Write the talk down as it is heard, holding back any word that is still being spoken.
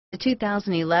The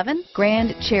 2011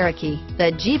 Grand Cherokee.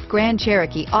 The Jeep Grand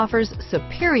Cherokee offers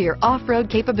superior off-road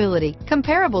capability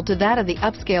comparable to that of the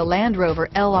upscale Land Rover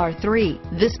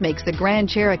LR3. This makes the Grand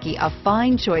Cherokee a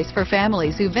fine choice for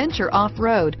families who venture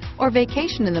off-road or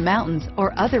vacation in the mountains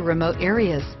or other remote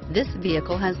areas. This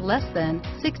vehicle has less than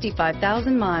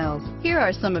 65,000 miles. Here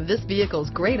are some of this vehicle's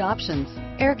great options: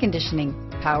 air conditioning,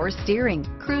 power steering,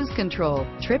 cruise control,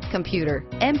 trip computer,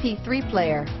 MP3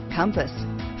 player, compass,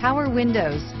 power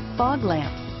windows, fog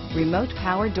lamps, remote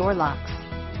power door locks,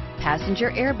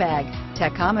 passenger airbag,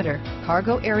 tachometer,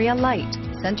 cargo area light,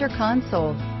 center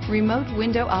console, remote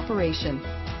window operation,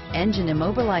 engine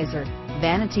immobilizer,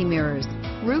 vanity mirrors,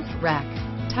 roof rack,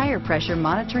 tire pressure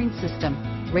monitoring system,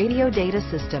 radio data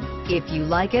system. If you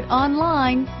like it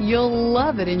online, you'll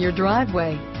love it in your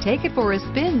driveway. Take it for a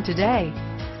spin today.